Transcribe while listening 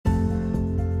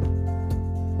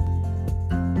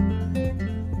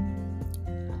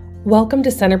Welcome to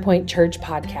Centerpoint Church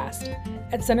Podcast.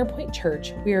 At Centerpoint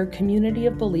Church, we are a community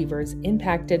of believers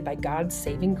impacted by God's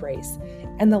saving grace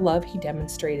and the love He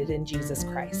demonstrated in Jesus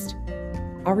Christ.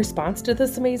 Our response to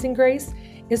this amazing grace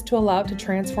is to allow it to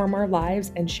transform our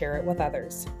lives and share it with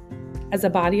others. As a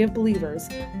body of believers,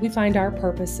 we find our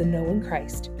purpose in knowing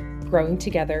Christ, growing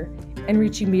together, and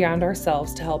reaching beyond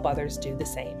ourselves to help others do the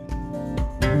same.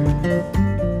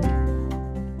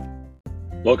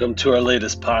 Welcome to our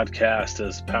latest podcast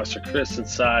as Pastor Chris and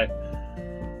Cy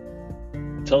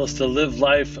tell us to live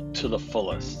life to the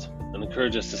fullest and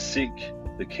encourage us to seek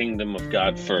the kingdom of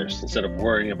God first instead of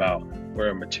worrying about where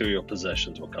our material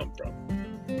possessions will come from.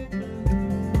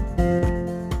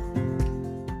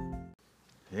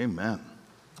 Amen.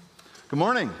 Good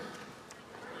morning.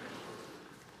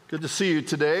 Good to see you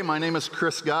today. My name is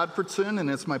Chris Godfredson, and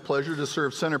it's my pleasure to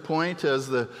serve Centerpoint as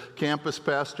the campus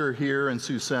pastor here in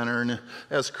Sioux Center. And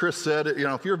as Chris said,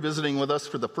 if you're visiting with us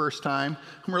for the first time,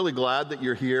 I'm really glad that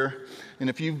you're here. And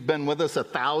if you've been with us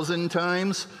 1,000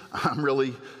 times, I'm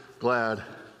really glad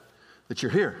that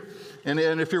you're here. And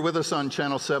if you're with us on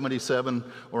Channel 77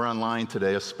 or online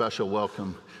today, a special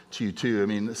welcome to you too. I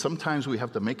mean, sometimes we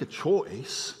have to make a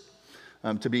choice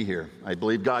to be here. I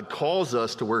believe God calls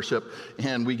us to worship,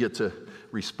 and we get to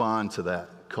respond to that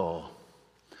call.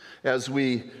 As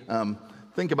we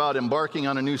think about embarking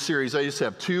on a new series, I just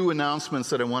have two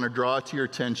announcements that I want to draw to your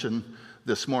attention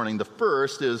this morning. The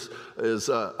first is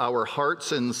our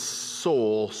Hearts and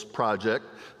Souls project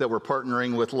that we're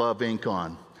partnering with Love Inc.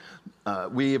 on.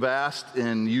 We've asked,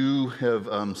 and you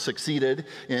have succeeded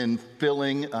in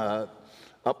filling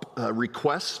up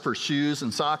requests for shoes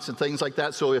and socks and things like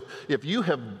that. So if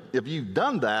you've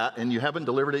done that and you haven't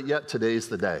delivered it yet, today's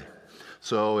the day.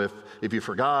 So if you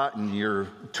forgot and you're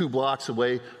 2 blocks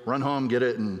away, run home, get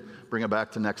it, and bring it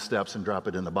back to Next Steps and drop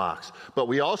it in the box. But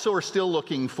we also are still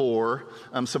looking for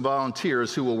some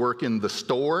volunteers who will work in the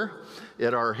store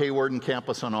at our Hawarden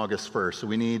campus on August 1st. So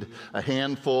we need a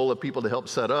handful of people to help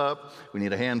set up. We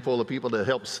need a handful of people to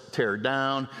help tear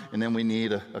down. And then we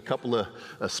need a couple of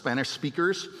Spanish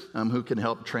speakers who can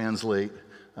help translate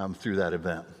through that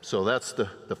event. So that's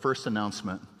the first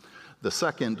announcement. The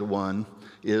second one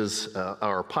is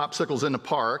our Popsicles in the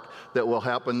Park that will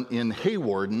happen in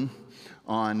Hawarden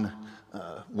on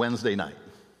Wednesday night.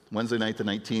 Wednesday night the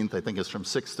 19th, I think it's from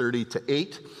 6:30 to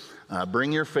 8.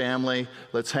 Bring your family.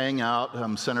 Let's hang out,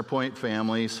 Centerpoint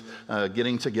families,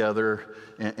 getting together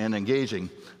and engaging.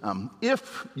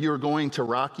 If you're going to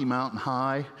Rocky Mountain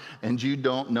High and you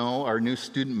don't know our new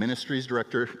student ministries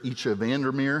director, Isha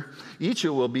Vandermeer,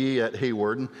 Isha will be at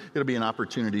Hawarden. It'll be an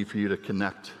opportunity for you to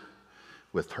connect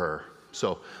with her.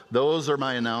 So those are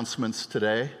my announcements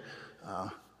today.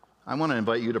 I want to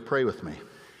invite you to pray with me.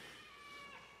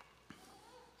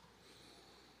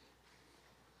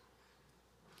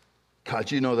 God,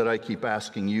 you know that I keep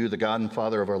asking you, the God and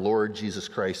Father of our Lord Jesus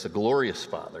Christ, the glorious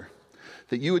Father,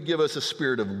 that you would give us a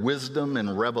spirit of wisdom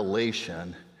and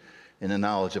revelation in the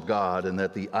knowledge of God, and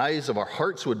that the eyes of our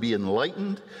hearts would be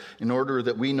enlightened in order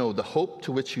that we know the hope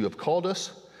to which you have called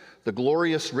us, the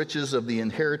glorious riches of the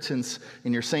inheritance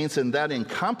in your saints, and that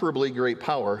incomparably great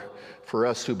power for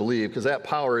us who believe, because that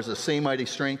power is the same mighty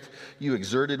strength you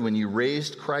exerted when you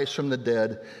raised Christ from the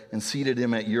dead and seated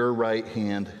him at your right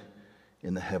hand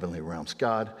in the heavenly realms.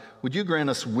 God, would you grant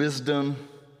us wisdom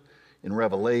and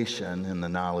revelation in the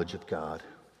knowledge of God?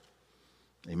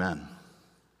 Amen.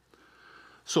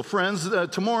 So friends,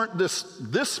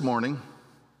 this morning,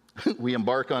 we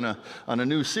embark on a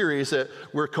new series that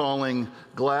we're calling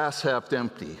Glass Half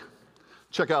Empty.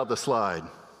 Check out the slide.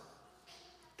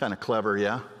 Kind of clever,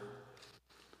 yeah?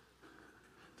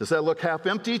 Does that look half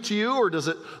empty to you, or does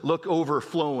it look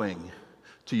overflowing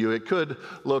to you? It could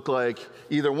look like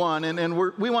either one. And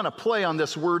we want to play on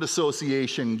this word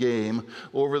association game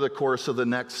over the course of the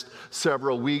next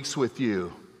several weeks with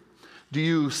you. Do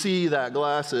you see that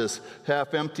glass as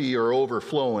half empty or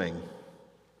overflowing?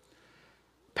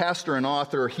 Pastor and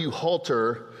author Hugh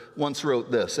Halter once wrote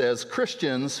this: as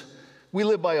Christians, we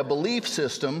live by a belief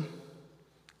system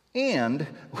and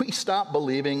we stop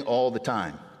believing all the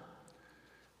time.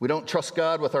 We don't trust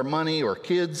God with our money or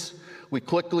kids. We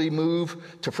quickly move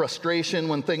to frustration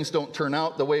when things don't turn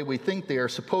out the way we think they are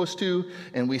supposed to,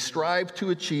 and we strive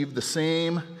to achieve the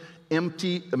same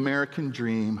empty American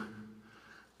dream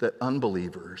that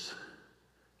unbelievers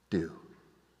do.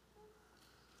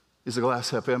 Is the glass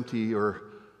half empty or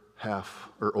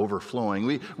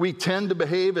overflowing? We tend to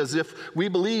behave as if we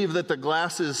believe that the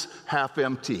glass is half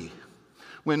empty.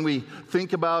 When we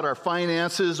think about our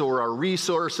finances or our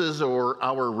resources or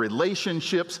our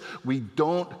relationships, we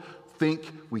don't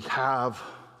think we have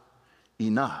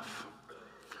enough.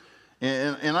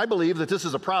 And I believe that this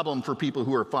is a problem for people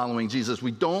who are following Jesus.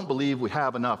 We don't believe we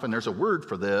have enough, and there's a word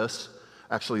for this.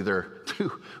 Actually, there are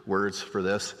two words for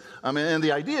this. And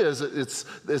the idea is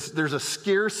there's a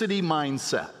scarcity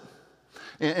mindset.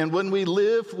 And when we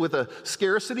live with a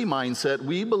scarcity mindset,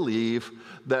 we believe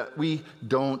that we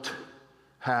don't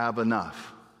have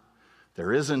enough.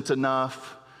 There isn't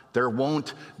enough. There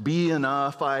won't be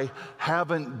enough. I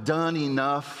haven't done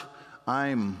enough.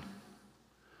 I'm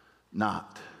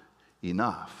not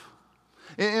enough.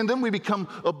 And then we become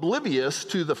oblivious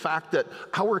to the fact that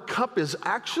our cup is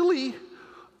actually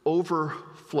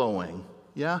overflowing.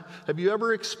 Yeah? Have you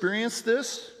ever experienced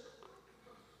this?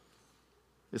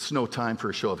 It's no time for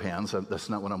a show of hands. That's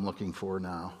not what I'm looking for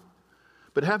now.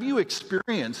 But have you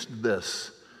experienced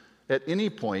this at any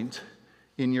point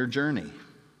in your journey?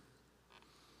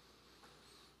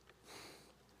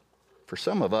 For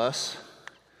some of us,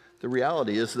 the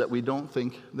reality is that we don't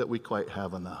think that we quite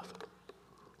have enough.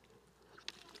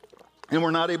 And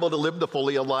we're not able to live the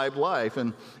fully alive life.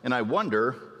 And I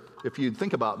wonder if you'd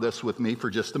think about this with me for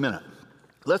just a minute.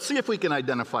 Let's see if we can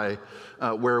identify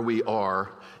where we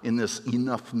are in this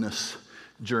enoughness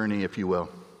journey, if you will.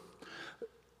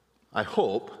 I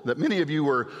hope that many of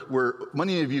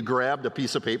you grabbed a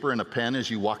piece of paper and a pen as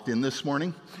you walked in this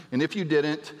morning. And if you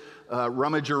didn't,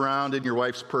 rummage around in your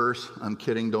wife's purse. I'm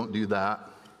kidding, don't do that.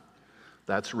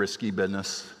 That's risky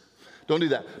business. Don't do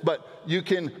that. But you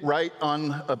can write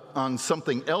on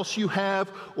something else you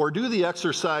have, or do the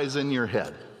exercise in your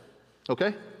head.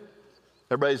 Okay?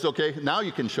 Everybody's okay? Now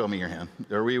you can show me your hand.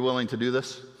 Are we willing to do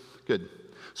this? Good.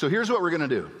 So here's what we're going to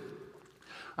do.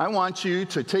 I want you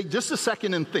to take just a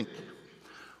second and think.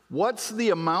 What's the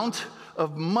amount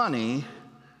of money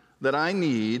that I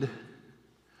need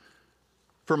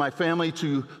for my family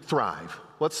to thrive?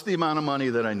 What's the amount of money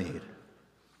that I need?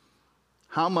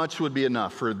 How much would be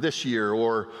enough for this year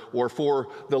or for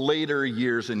the later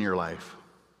years in your life?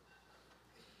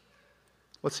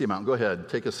 What's the amount? Go ahead,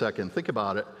 take a second, think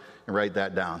about it, and write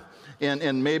that down.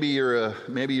 And maybe you're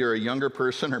a younger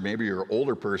person, or maybe you're an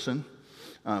older person.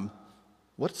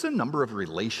 What's the number of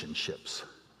relationships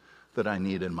that I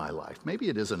need in my life? Maybe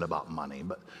it isn't about money,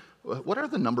 but what are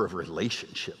the number of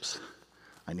relationships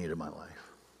I need in my life?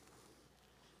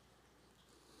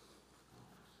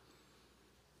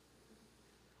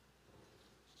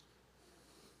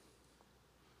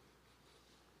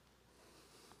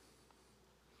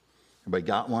 Everybody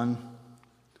got one?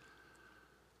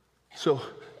 So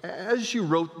as you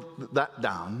wrote that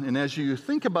down, and as you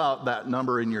think about that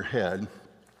number in your head,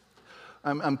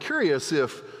 I'm curious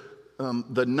if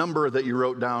the number that you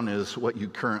wrote down is what you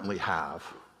currently have.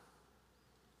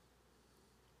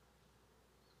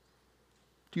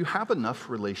 Do you have enough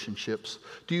relationships?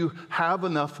 Do you have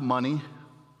enough money?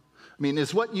 I mean,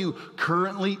 is what you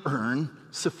currently earn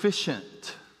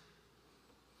sufficient?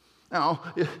 Now,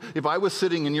 if I was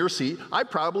sitting in your seat, I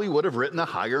probably would have written a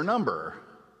higher number.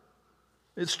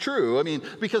 It's true. I mean,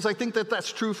 because I think that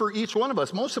that's true for each one of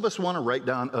us. Most of us want to write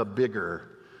down a bigger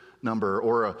number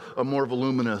or a more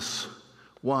voluminous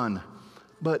one.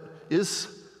 But is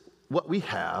what we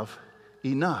have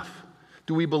enough?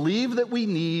 Do we believe that we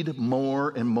need more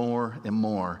and more and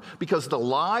more? Because the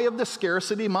lie of the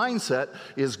scarcity mindset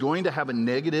is going to have a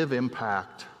negative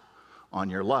impact on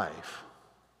your life.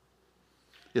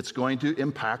 It's going to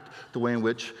impact the way in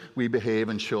which we behave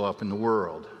and show up in the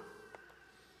world.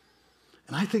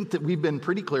 And I think that we've been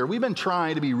pretty clear. We've been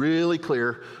trying to be really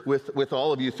clear with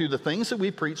all of you through the things that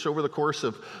we preached over the course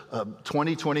of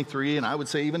 2023, and I would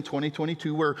say even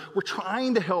 2022, where we're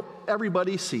trying to help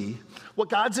everybody see what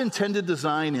God's intended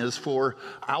design is for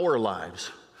our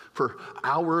lives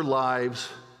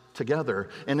together.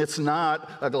 And it's not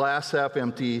a glass half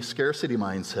empty scarcity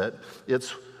mindset.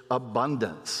 It's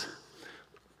abundance.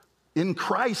 In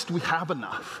Christ, we have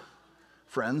enough,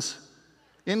 friends.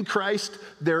 In Christ,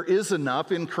 there is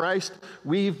enough. In Christ,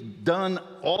 we've done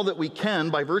all that we can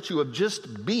by virtue of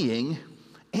just being,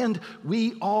 and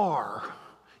we are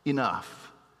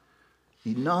enough.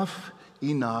 Enough,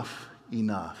 enough,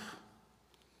 enough.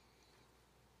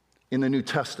 In the New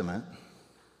Testament,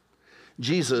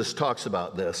 Jesus talks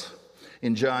about this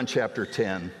in John chapter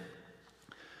 10.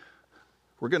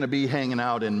 We're going to be hanging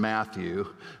out in Matthew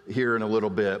here in a little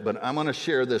bit, but I'm going to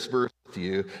share this verse with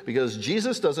you because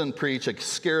Jesus doesn't preach a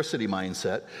scarcity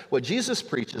mindset. What Jesus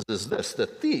preaches is this: the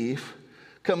thief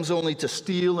comes only to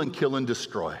steal and kill and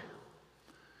destroy.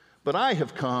 But I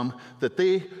have come that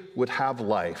they would have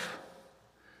life,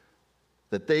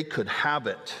 that they could have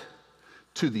it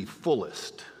to the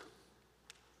fullest.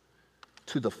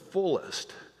 To the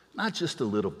fullest, not just a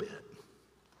little bit.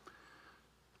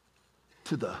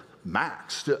 To the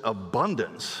max, to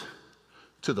abundance.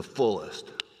 to the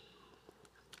fullest.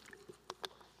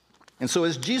 And so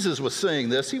as Jesus was saying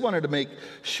this, he wanted to make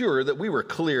sure that we were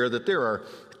clear that there are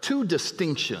two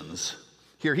distinctions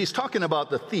here. He's talking about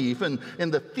the thief, and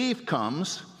the thief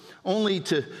comes only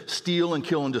to steal and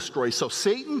kill and destroy. So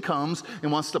Satan comes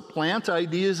and wants to plant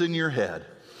ideas in your head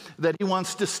that he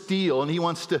wants to steal and he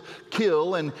wants to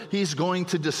kill and he's going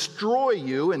to destroy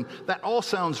you. And that all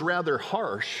sounds rather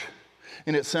harsh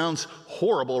and it sounds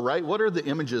horrible, right? What are the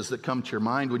images that come to your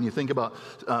mind when you think about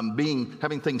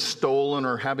having things stolen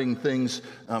or having things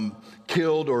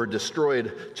killed or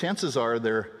destroyed? Chances are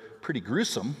they're pretty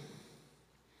gruesome.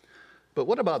 But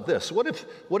what about this? What if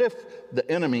the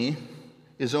enemy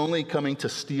is only coming to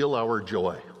steal our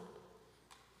joy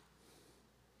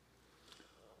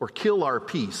or kill our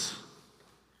peace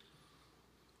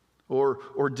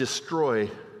or destroy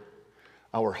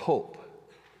our hope?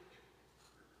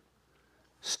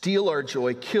 Steal our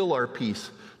joy, kill our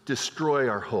peace, destroy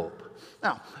our hope.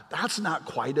 Now, that's not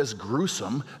quite as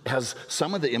gruesome as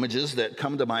some of the images that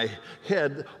come to my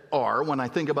head are when I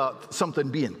think about something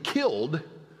being killed.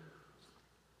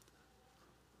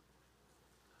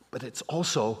 But it's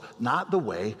also not the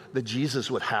way that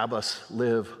Jesus would have us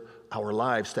live our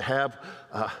lives, to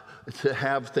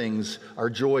have things, our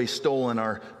joy stolen,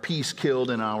 our peace killed,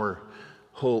 and our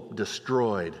hope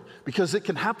destroyed. Because it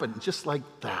can happen just like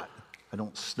that. I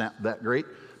don't snap that great,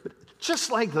 but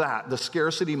just like that, the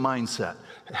scarcity mindset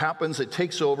happens, it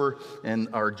takes over, and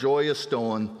our joy is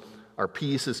stolen, our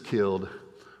peace is killed,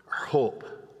 our hope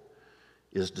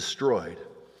is destroyed.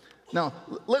 Now,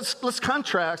 let's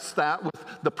contrast that with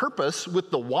the purpose, with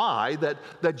the why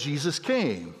that Jesus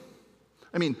came.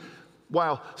 I mean,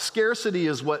 while scarcity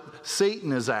is what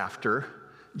Satan is after,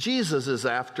 Jesus is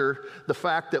after the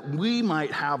fact that we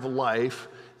might have life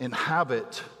and have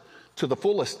it to the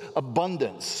fullest,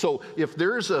 abundance. So if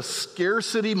there's a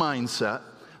scarcity mindset,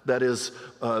 that is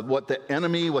what the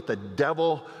enemy, what the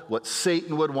devil, what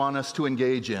Satan would want us to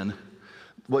engage in,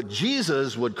 what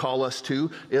Jesus would call us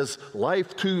to is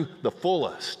life to the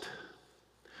fullest,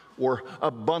 or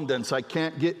abundance. I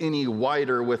can't get any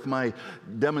wider with my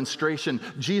demonstration.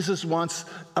 Jesus wants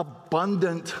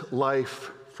abundant life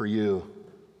for you.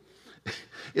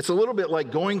 It's a little bit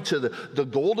like going to the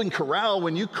Golden Corral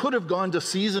when you could have gone to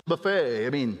Season Buffet. I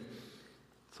mean,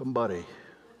 somebody.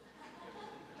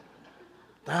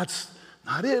 That's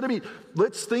not it. I mean,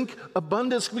 let's think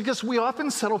abundance, because we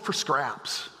often settle for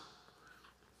scraps.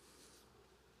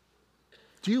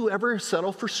 Do you ever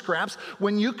settle for scraps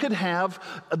when you could have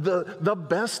the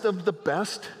best of the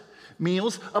best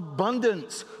meals?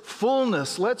 Abundance,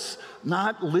 fullness. Let's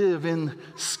not live in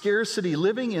scarcity.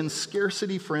 Living in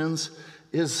scarcity, friends,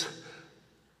 is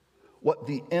what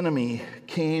the enemy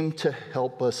came to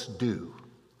help us do.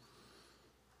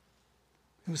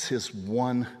 It was his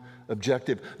one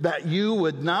objective, that you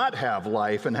would not have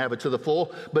life and have it to the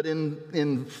full, but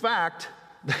in fact,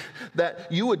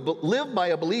 that you would live by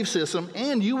a belief system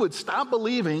and you would stop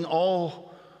believing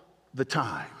all the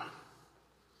time.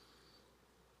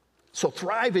 So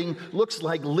thriving looks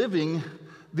like living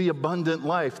the abundant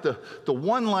life, the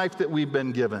one life that we've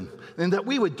been given, and that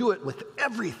we would do it with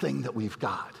everything that we've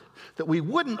got, that we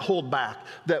wouldn't hold back,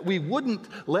 that we wouldn't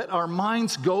let our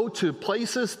minds go to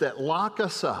places that lock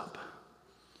us up.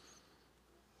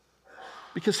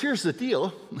 Because here's the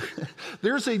deal,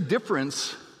 there's a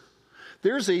difference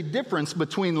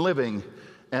between living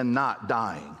and not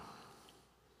dying.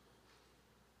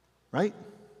 Right?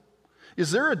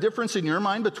 Is there a difference in your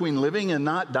mind between living and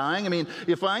not dying? I mean,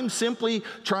 if I'm simply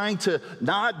trying to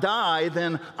not die,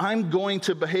 then I'm going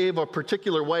to behave a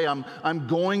particular way. I'm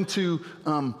going to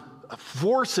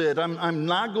force it. I'm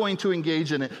not going to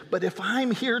engage in it. But if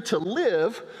I'm here to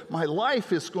live, my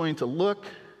life is going to look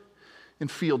and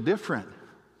feel different.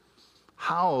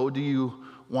 How do you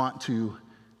want to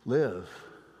live?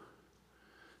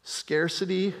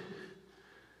 Scarcity,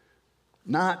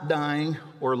 not dying,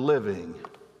 or living?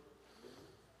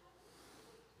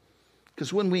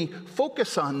 Because when we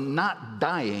focus on not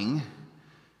dying,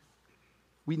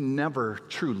 we never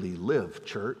truly live,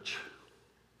 church.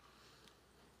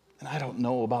 And I don't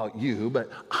know about you, but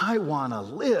I want to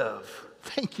live.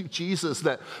 Thank you, Jesus,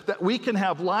 that we can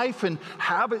have life and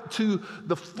have it to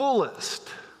the fullest.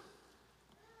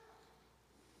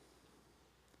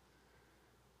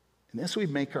 And as we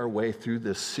make our way through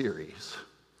this series,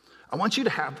 I want you to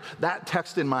have that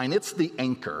text in mind. It's the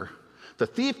anchor. The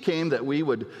thief came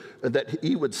that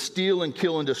he would steal and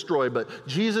kill and destroy, but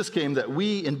Jesus came that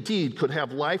we indeed could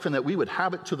have life and that we would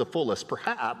have it to the fullest.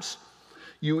 Perhaps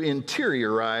you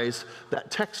interiorize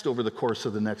that text over the course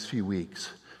of the next few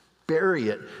weeks. Bury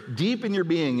it deep in your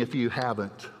being if you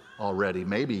haven't already.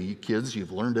 Maybe, kids,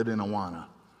 you've learned it in Awana.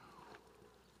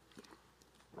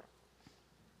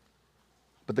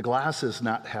 But the glass is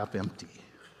not half empty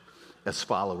as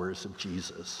followers of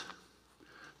Jesus.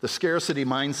 The scarcity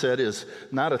mindset is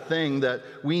not a thing that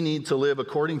we need to live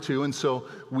according to, and so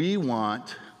we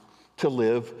want to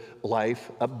live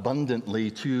life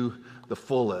abundantly to the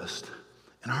fullest.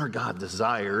 And our God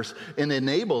desires and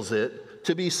enables it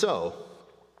to be so.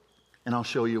 And I'll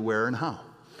show you where and how.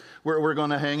 We're going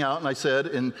to hang out, and I said,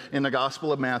 in the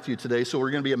Gospel of Matthew today. So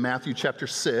we're going to be in Matthew chapter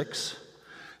 6.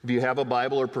 If you have a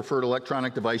Bible or preferred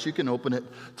electronic device, you can open it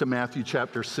to Matthew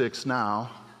chapter 6 now.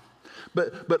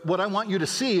 But what I want you to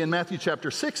see in Matthew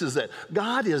chapter 6 is that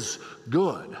God is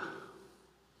good.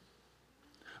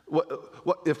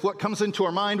 If what comes into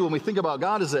our mind when we think about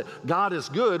God is that God is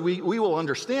good, we will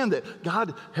understand that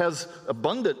God has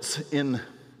abundance in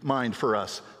mind for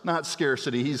us, not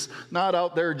scarcity. He's not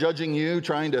out there judging you,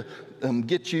 trying to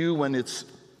get you when it's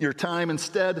your time.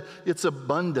 Instead, it's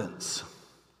abundance.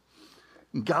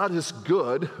 God is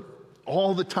good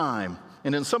all the time.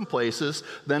 And in some places,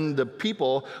 then the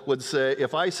people would say,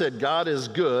 if I said God is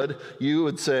good, you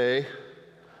would say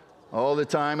all the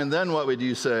time. And then what would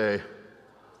you say?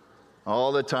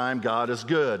 All the time, God is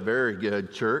good. Very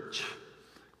good, church.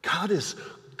 God is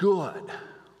good.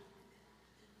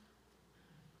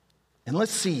 And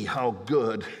let's see how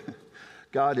good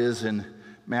God is in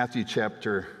Matthew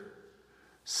chapter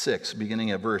 6, beginning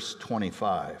at verse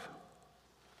 25.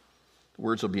 The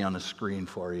words will be on the screen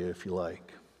for you if you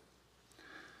like.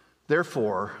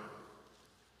 Therefore,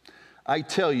 I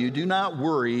tell you, do not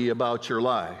worry about your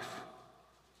life,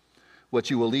 what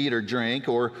you will eat or drink,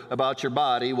 or about your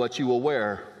body, what you will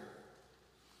wear.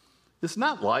 Is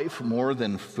not life more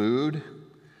than food,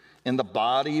 and the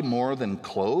body more than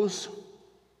clothes?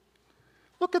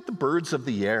 Look at the birds of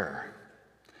the air.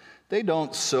 They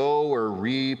don't sow or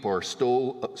reap or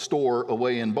store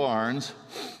away in barns,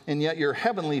 and yet your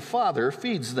heavenly Father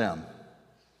feeds them.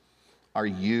 Are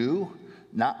you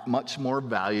not much more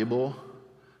valuable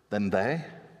than they?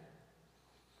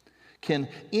 Can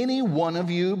any one of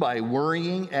you, by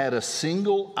worrying, add a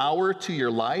single hour to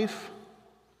your life?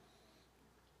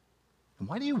 And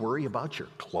why do you worry about your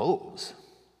clothes?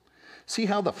 See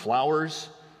how the flowers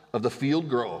of the field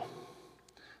grow.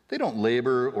 They don't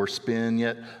labor or spin,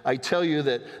 yet I tell you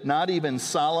that not even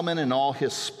Solomon in all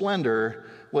his splendor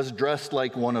was dressed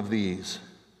like one of these.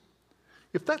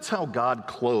 If that's how God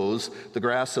clothes the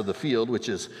grass of the field, which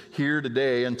is here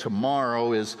today and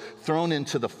tomorrow is thrown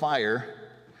into the fire,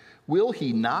 will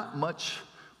he not much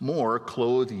more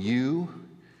clothe you,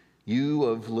 you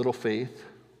of little faith?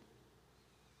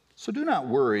 So do not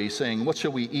worry, saying, what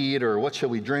shall we eat, or what shall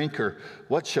we drink, or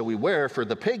what shall we wear? For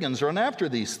the pagans run after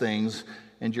these things,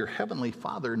 and your heavenly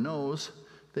Father knows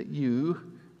that you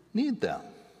need them.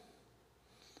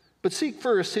 But seek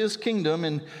first his kingdom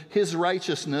and his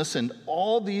righteousness, and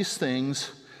all these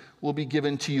things will be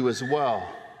given to you as well.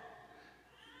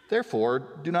 Therefore,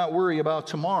 do not worry about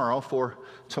tomorrow, for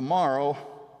tomorrow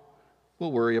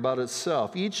will worry about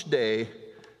itself. Each day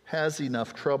has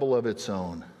enough trouble of its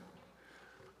own.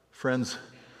 Friends,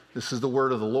 this is the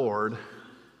word of the Lord.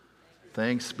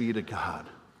 Thanks be to God.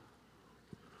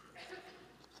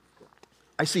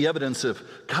 I see evidence of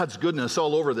God's goodness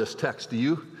all over this text. Do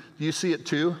you see it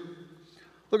too?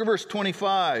 Look at verse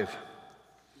 25.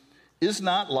 Is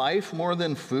not life more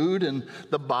than food, and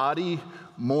the body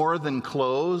more than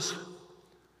clothes?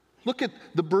 Look at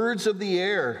the birds of the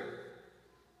air.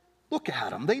 Look at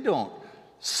them. They don't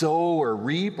sow or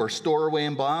reap or store away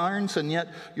in barns, and yet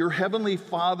your heavenly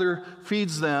Father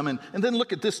feeds them. And then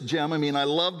look at this gem. I mean, I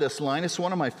love this line. It's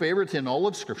one of my favorites in all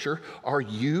of Scripture. Are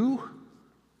you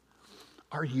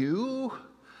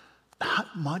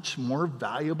not much more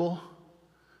valuable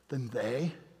than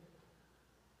they?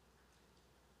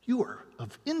 You are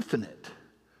of infinite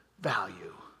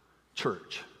value,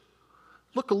 church.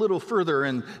 Look a little further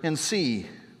and see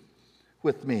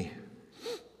with me.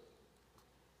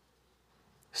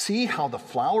 See how the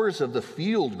flowers of the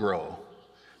field grow.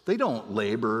 They don't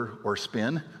labor or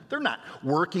spin. They're not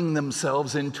working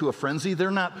themselves into a frenzy.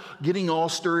 They're not getting all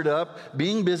stirred up,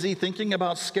 being busy, thinking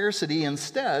about scarcity.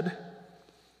 Instead,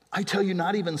 I tell you,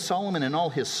 not even Solomon in all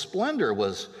his splendor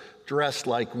was dressed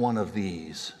like one of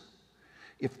these.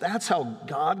 If that's how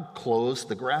God clothes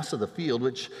the grass of the field,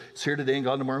 which is here today and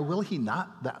gone tomorrow, will he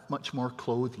not that much more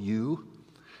clothe you?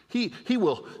 He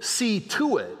will see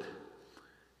to it,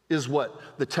 is what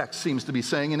the text seems to be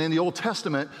saying. And in the Old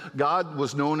Testament, God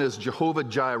was known as Jehovah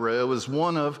Jireh. It was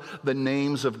one of the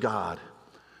names of God.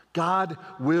 God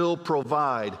will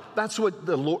provide. That's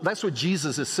what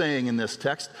Jesus is saying in this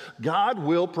text. God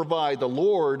will provide. The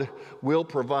Lord will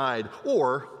provide,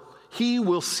 or he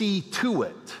will see to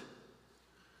it.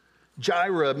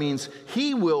 Jireh means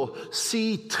he will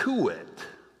see to it.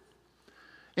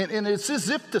 And it's as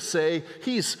if to say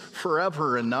he's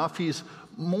forever enough. He's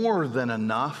more than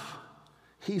enough.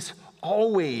 He's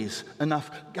always enough.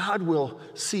 God will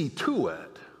see to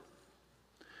it.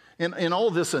 In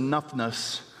all this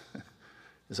enoughness,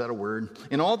 is that a word?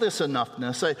 In all this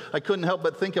enoughness, I couldn't help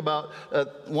but think about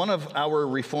one of our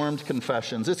Reformed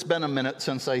confessions. It's been a minute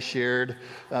since I shared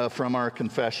from our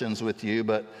confessions with you,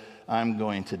 but I'm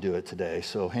going to do it today,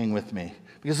 so hang with me.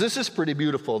 Because this is pretty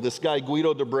beautiful. This guy,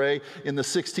 Guido de Bray, in the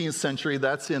 16th century,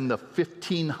 that's in the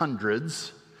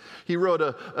 1500s, he wrote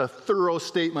a thorough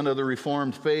statement of the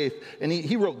Reformed faith, and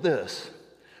he wrote this,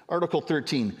 Article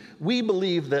 13, "We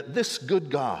believe that this good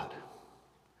God,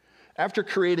 after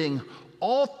creating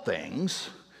all things,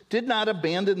 did not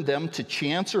abandon them to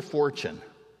chance or fortune,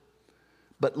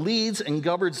 but leads and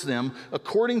governs them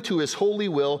according to his holy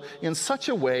will in such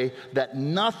a way that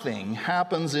nothing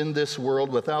happens in this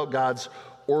world without God's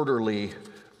orderly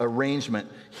arrangement.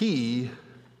 He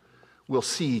will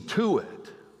see to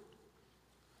it."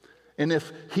 And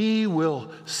if he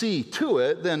will see to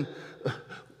it, then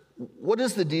what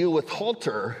is the deal with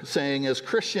Halter saying as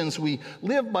Christians we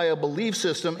live by a belief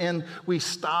system and we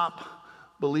stop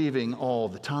believing all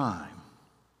the time?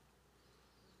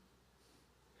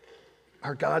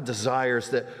 Our God desires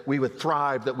that we would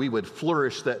thrive, that we would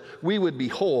flourish, that we would be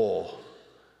whole,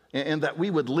 and that we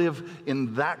would live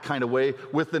in that kind of way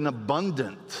with an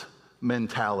abundant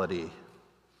mentality.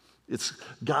 It's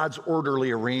God's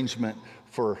orderly arrangement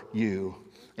for you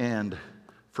and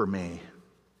for me.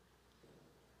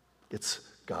 It's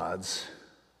God's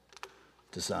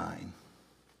design.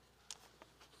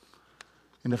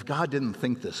 And if God didn't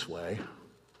think this way,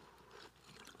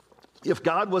 if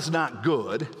God was not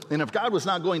good, and if God was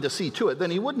not going to see to it, then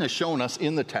he wouldn't have shown us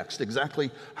in the text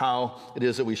exactly how it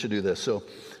is that we should do this. So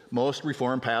most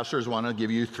Reformed pastors want to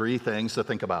give you 3 things to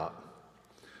think about.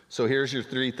 So here's your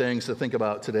 3 things to think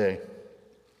about today.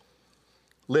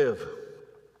 Live.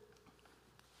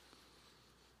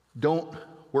 Don't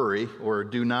worry, or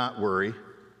do not worry,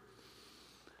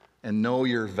 and know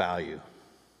your value.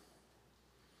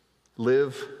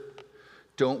 Live,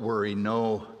 don't worry,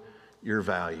 know your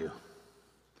value.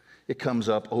 It comes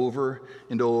up over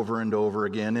and over and over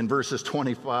again. In verses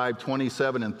 25,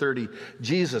 27, and 30,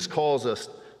 Jesus calls us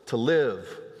to live.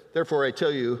 Therefore, I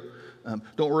tell you,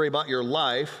 don't worry about your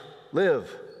life,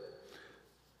 live.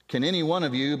 Can any one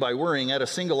of you, by worrying, add a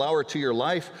single hour to your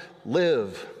life?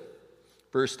 Live.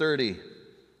 Verse 30.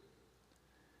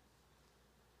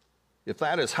 If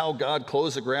that is how God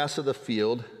clothes the grass of the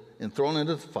field and thrown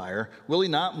into the fire, will he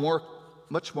not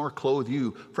much more clothe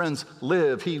you? Friends,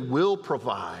 live. He will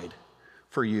provide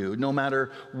for you, no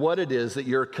matter what it is that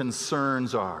your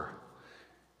concerns are.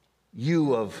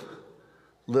 You of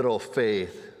little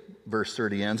faith, verse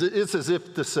 30 ends. It's as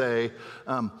if to say,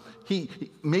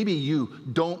 maybe you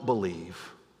don't believe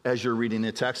as you're reading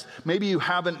the text. Maybe you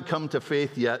haven't come to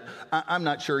faith yet. I'm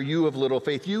not sure. You of little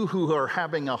faith, you who are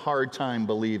having a hard time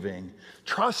believing,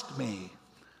 trust me,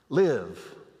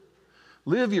 live.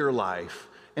 Live your life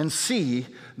and see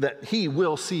that he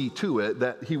will see to it,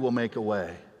 that he will make a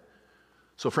way.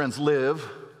 So friends, live.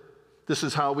 This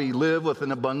is how we live with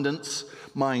an abundance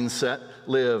mindset.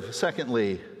 Live.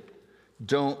 Secondly,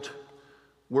 don't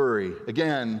worry.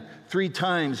 Again, 3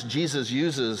 times Jesus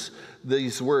uses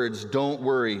these words, don't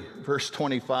worry. Verse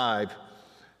 25,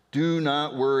 do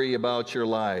not worry about your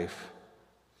life.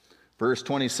 Verse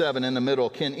 27 in the middle,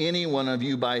 can any one of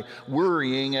you by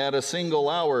worrying add a single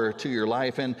hour to your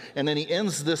life? And then he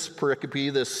ends this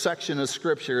pericope, this section of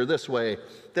scripture this way.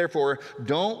 Therefore,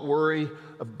 don't worry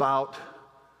about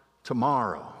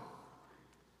tomorrow.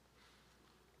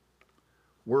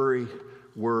 Worry,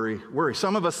 worry, worry.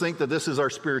 Some of us think that this is our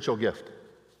spiritual gift.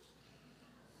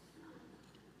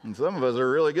 And some of us are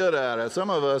really good at it.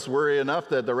 Some of us worry enough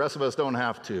that the rest of us don't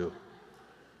have to.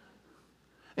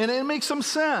 And it makes some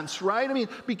sense, right? I mean,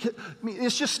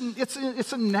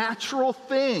 it's a natural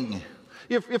thing.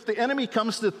 If the enemy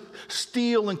comes to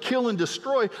steal and kill and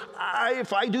destroy,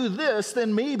 if I do this,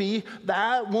 then maybe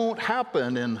that won't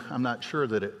happen. And I'm not sure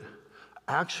that it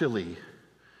actually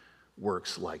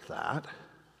works like that.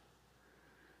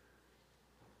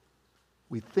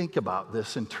 We think about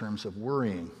this in terms of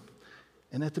worrying.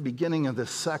 And at the beginning of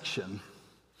this section,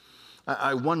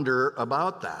 I wonder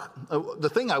about that. The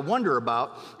thing I wonder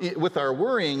about with our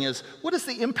worrying is, what is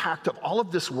the impact of all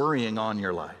of this worrying on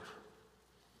your life?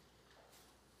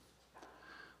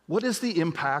 What is the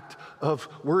impact of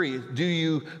worry? Do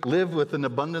you live with an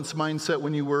abundance mindset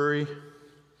when you worry?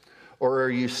 Or are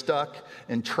you stuck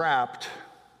and trapped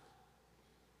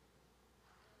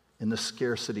in the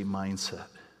scarcity mindset?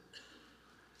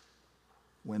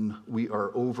 When we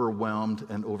are overwhelmed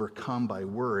and overcome by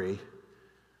worry,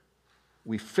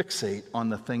 we fixate on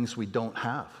the things we don't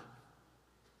have.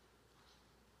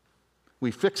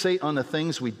 We fixate on the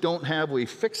things we don't have. We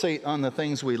fixate on the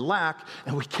things we lack,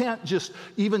 and we can't just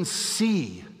even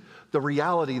see the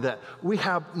reality that we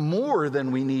have more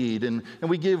than we need, and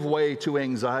we give way to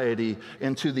anxiety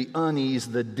and to the unease,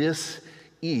 the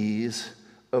dis-ease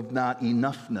of not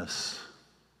enoughness.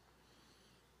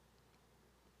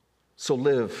 So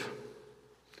live.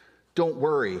 Don't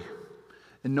worry.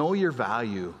 And know your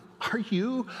value. Are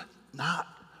you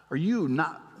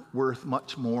not worth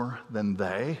much more than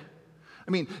they?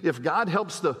 I mean, if God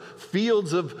helps the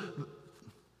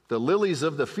lilies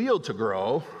of the field to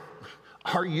grow,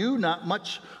 are you not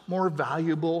much more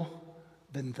valuable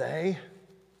than they?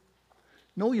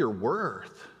 Know your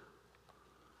worth.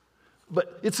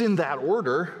 But it's in that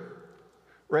order,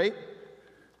 right?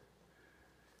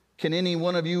 Can any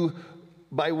one of you,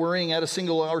 by worrying at a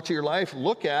single hour to your life,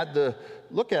 look at the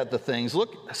things,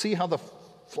 see how the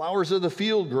flowers of the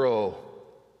field grow,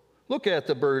 look at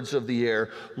the birds of the air,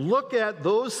 look at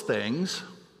those things,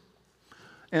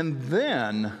 and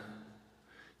then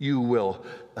you will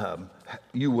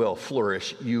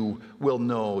flourish. You will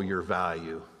know your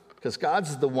value. Because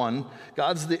God's the one,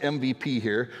 God's the MVP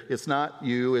here. It's not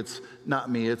you, it's not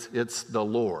me, it's the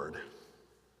Lord.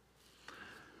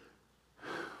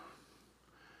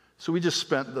 So we just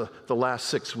spent the last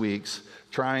 6 weeks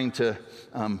trying to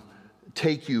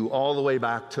take you all the way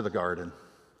back to the garden,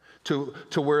 to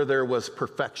where there was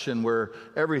perfection, where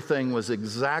everything was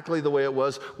exactly the way it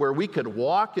was, where we could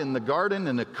walk in the garden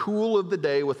in the cool of the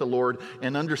day with the Lord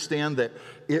and understand that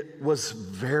it was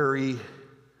very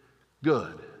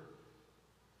good.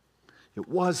 It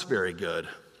was very good.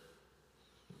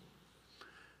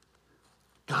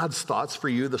 God's thoughts for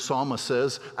you, the psalmist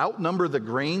says, outnumber the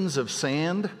grains of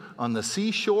sand on the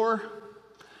seashore.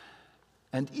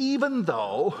 And even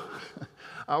though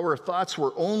our thoughts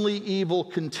were only evil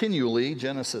continually,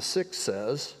 Genesis 6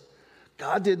 says,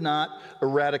 God did not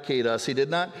eradicate us. He did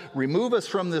not remove us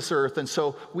from this earth, and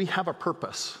so we have a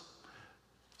purpose.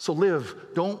 So live,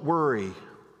 don't worry,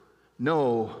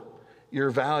 know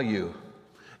your value.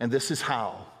 And this is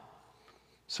how.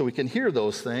 So we can hear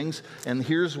those things, and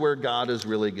here's where God is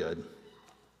really good.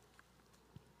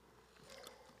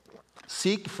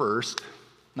 Seek first,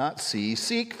 not see,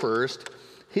 seek first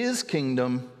His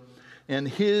kingdom and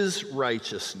His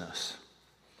righteousness,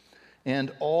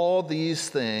 and all these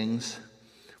things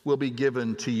will be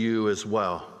given to you as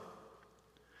well.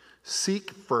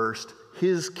 Seek first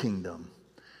His kingdom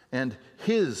and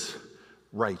His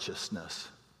righteousness.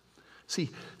 See,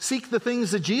 seek the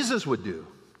things that Jesus would do.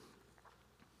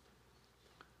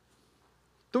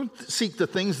 Don't seek the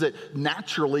things that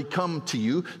naturally come to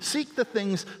you. Seek the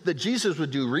things that Jesus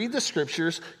would do. Read the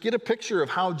scriptures, get a picture of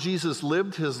how Jesus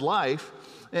lived his life,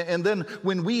 and then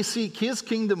when we seek his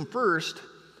kingdom first,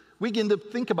 we begin to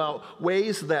think about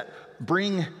ways that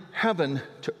bring heaven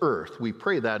to earth. We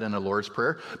pray that in the Lord's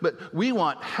Prayer, but we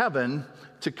want heaven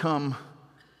to come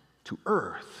to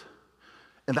earth.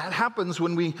 And that happens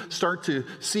when we start to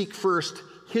seek first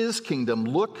his kingdom,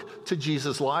 look to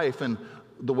Jesus' life and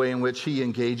the way in which he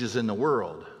engages in the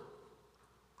world.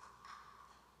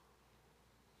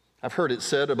 I've heard it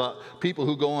said about people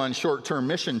who go on short-term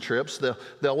mission trips,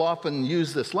 they'll often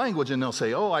use this language and they'll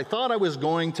say, oh, I thought I was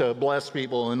going to bless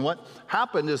people, and what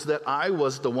happened is that I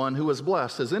was the one who was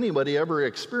blessed. Has anybody ever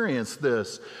experienced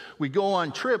this? We go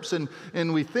on trips and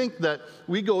we think that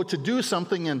we go to do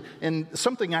something and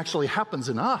something actually happens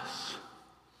in us.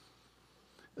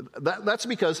 That's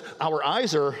because our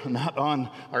eyes are not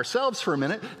on ourselves for a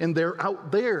minute, and they're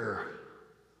out there.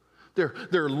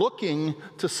 They're looking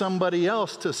to somebody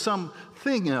else, to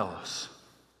something else.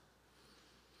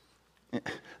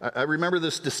 I remember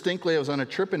this distinctly. I was on a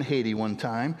trip in Haiti one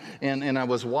time, and I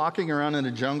was walking around in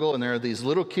the jungle, and there are these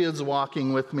little kids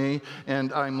walking with me,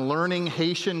 and I'm learning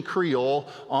Haitian Creole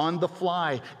on the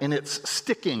fly, and it's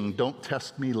sticking. Don't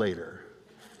test me later.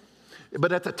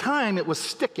 But at the time, it was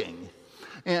sticking.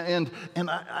 And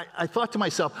I thought to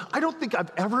myself, I don't think I've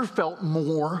ever felt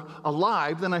more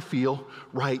alive than I feel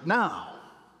right now.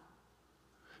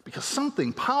 Because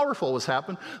something powerful was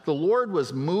happening. The Lord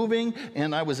was moving,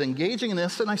 and I was engaging in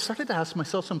this, and I started to ask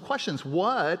myself some questions.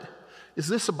 What is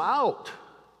this about?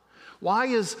 Why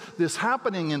is this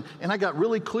happening? And I got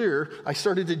really clear. I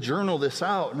started to journal this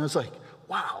out, and I was like,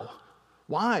 wow,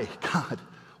 why, God?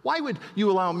 Why would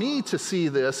you allow me to see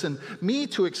this and me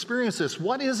to experience this?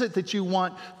 What is it that you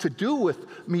want to do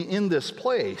with me in this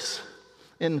place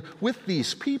and with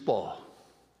these people?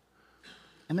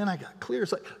 And then I got clear.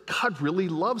 It's like, God really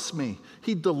loves me.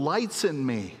 He delights in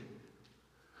me.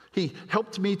 He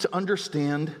helped me to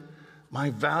understand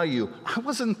my value. I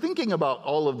wasn't thinking about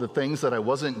all of the things that I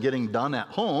wasn't getting done at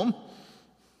home.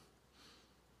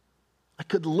 I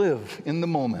could live in the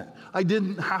moment. I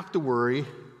didn't have to worry.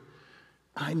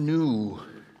 I knew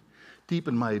deep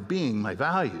in my being my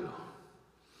value.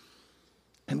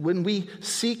 And when we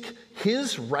seek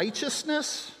His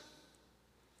righteousness,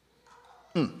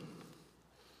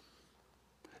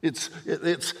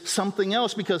 it's something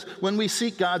else, because when we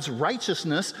seek God's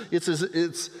righteousness,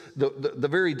 it's the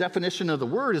very definition of the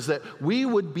word is that we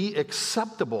would be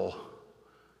acceptable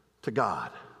to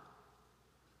God.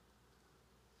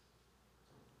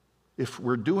 If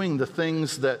we're doing the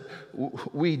things that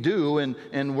we do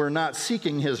and we're not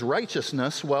seeking His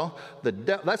righteousness, well,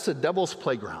 that's the devil's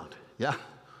playground. Yeah.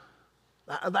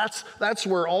 That's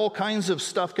where all kinds of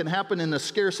stuff can happen, and the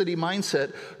scarcity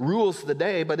mindset rules the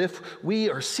day. But if we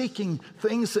are seeking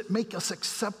things that make us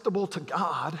acceptable to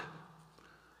God,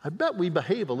 I bet we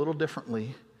behave a little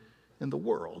differently in the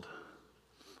world.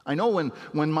 I know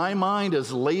when my mind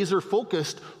is laser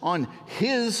focused on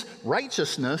His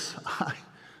righteousness, I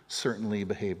certainly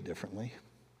behave differently.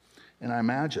 And I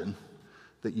imagine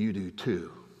that you do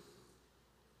too.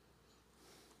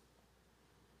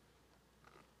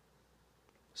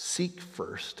 Seek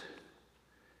first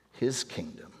His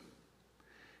kingdom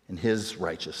and His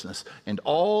righteousness. And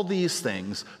all these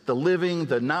things, the living,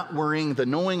 the not worrying, the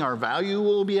knowing our value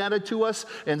will be added to us.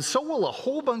 And so will a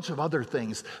whole bunch of other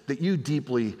things that you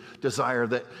deeply desire,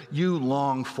 that you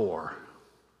long for.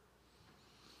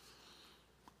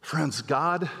 Friends,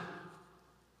 God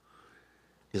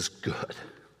is good.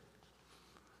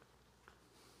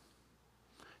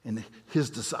 And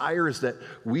His desire is that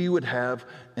we would have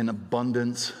an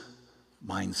abundance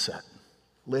mindset.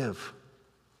 Live.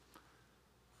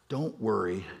 Don't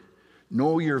worry.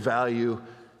 Know your value.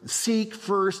 Seek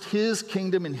first His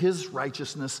kingdom and His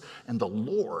righteousness, and the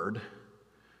Lord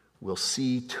will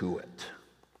see to it.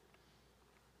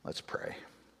 Let's pray.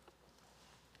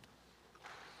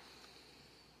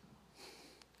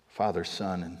 Father,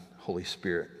 Son, and Holy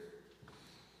Spirit,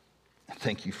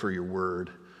 thank you for your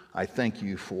word. I thank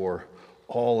you for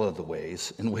all of the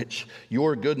ways in which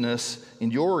your goodness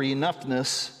and your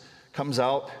enoughness comes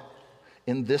out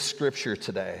in this scripture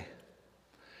today.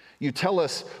 You tell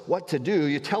us what to do.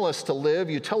 You tell us to live.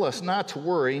 You tell us not to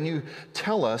worry. And you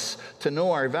tell us to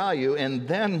know our value. And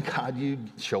then, God, you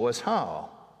show us how.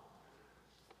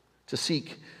 To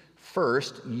seek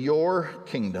first your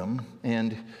kingdom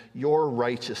and your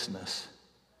righteousness.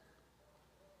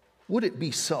 Would it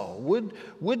be so?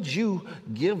 Would you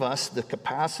give us the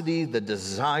capacity, the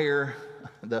desire,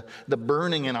 the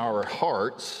burning in our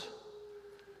hearts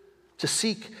to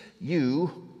seek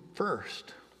you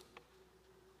first?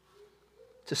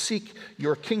 To seek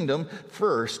your kingdom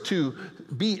first, to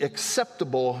be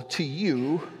acceptable to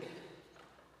you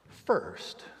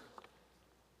first.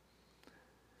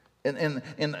 And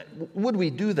would we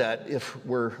do that if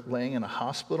we're laying in a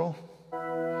hospital?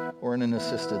 Or in an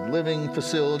assisted living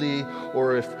facility,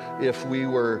 or if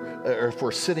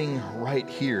we're sitting right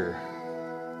here?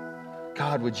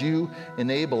 God, would you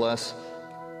enable us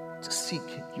to seek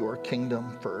your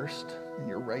kingdom first and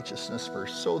your righteousness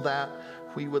first, so that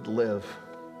we would live,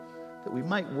 that we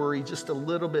might worry just a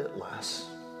little bit less,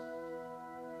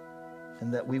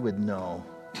 and that we would know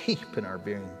deep in our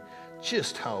being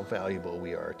just how valuable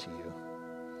we are to you.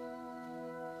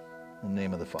 In the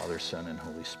name of the Father, Son, and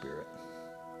Holy Spirit.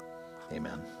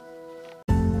 Amen.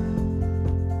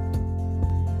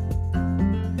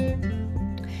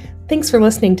 Thanks for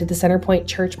listening to the Centerpoint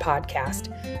Church podcast.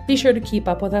 Be sure to keep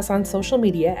up with us on social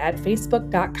media at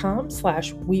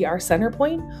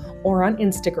facebook.com/wearecenterpoint or on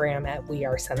Instagram at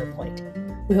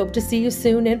wearecenterpoint. We hope to see you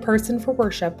soon in person for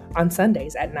worship on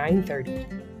Sundays at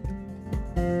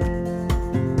 9:30.